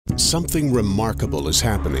something remarkable is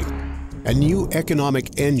happening. A new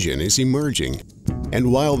economic engine is emerging.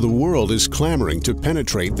 And while the world is clamoring to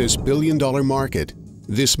penetrate this billion-dollar market,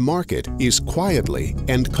 this market is quietly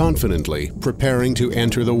and confidently preparing to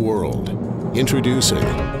enter the world. Introducing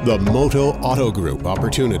the Moto Auto Group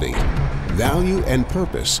opportunity. Value and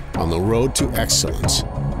purpose on the road to excellence.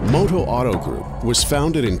 Moto Auto Group was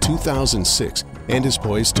founded in 2006 and is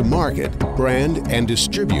poised to market, brand, and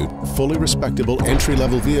distribute fully respectable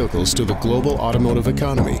entry-level vehicles to the global automotive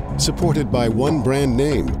economy, supported by one brand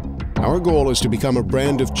name. Our goal is to become a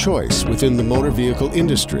brand of choice within the motor vehicle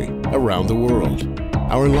industry around the world.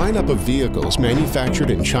 Our lineup of vehicles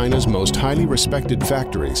manufactured in China's most highly respected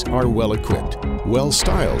factories are well-equipped,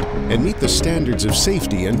 well-styled, and meet the standards of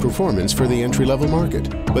safety and performance for the entry-level market.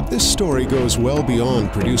 But this story goes well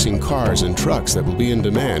beyond producing cars and trucks that will be in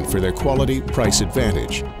demand for their quality-price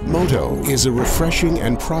advantage. Moto is a refreshing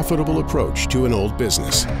and profitable approach to an old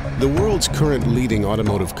business. The world's current leading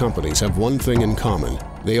automotive companies have one thing in common.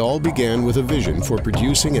 They all began with a vision for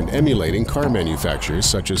producing and emulating car manufacturers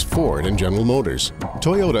such as Ford and General Motors.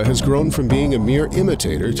 Toyota has grown from being a mere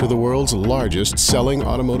imitator to the world's largest selling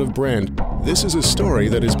automotive brand. This is a story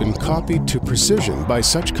that has been copied to precision by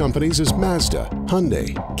such companies as Mazda,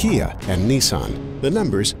 Hyundai, Kia, and Nissan. The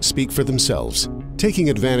numbers speak for themselves.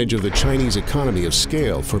 Taking advantage of the Chinese economy of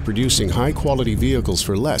scale for producing high-quality vehicles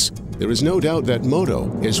for less, there is no doubt that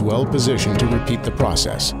Moto is well positioned to repeat the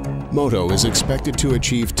process. Moto is expected to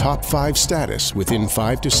achieve top 5 status within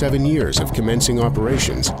 5 to 7 years of commencing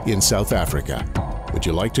operations in South Africa. Would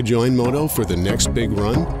you like to join Moto for the next big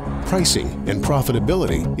run? Pricing and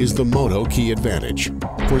profitability is the Moto key advantage.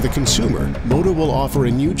 For the consumer, Moto will offer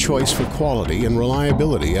a new choice for quality and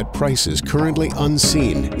reliability at prices currently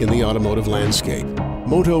unseen in the automotive landscape.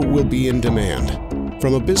 Moto will be in demand.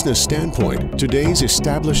 From a business standpoint, today's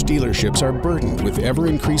established dealerships are burdened with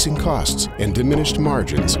ever-increasing costs and diminished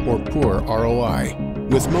margins or poor ROI.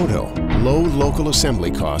 With Moto, low local assembly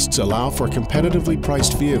costs allow for competitively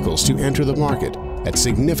priced vehicles to enter the market at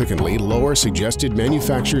significantly lower suggested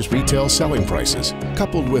manufacturers' retail selling prices,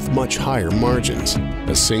 coupled with much higher margins.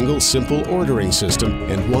 A single, simple ordering system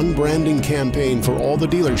and one branding campaign for all the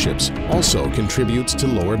dealerships also contributes to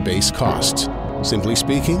lower base costs. Simply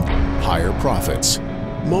speaking, higher profits.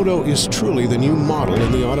 Moto is truly the new model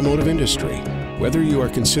in the automotive industry. Whether you are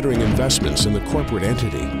considering investments in the corporate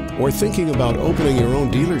entity or thinking about opening your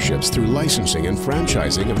own dealerships through licensing and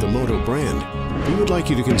franchising of the Moto brand, we would like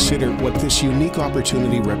you to consider what this unique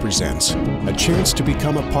opportunity represents, a chance to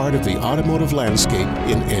become a part of the automotive landscape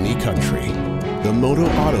in any country. The Moto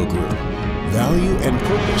Auto Group, value and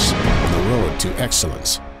purpose on the road to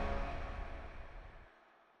excellence.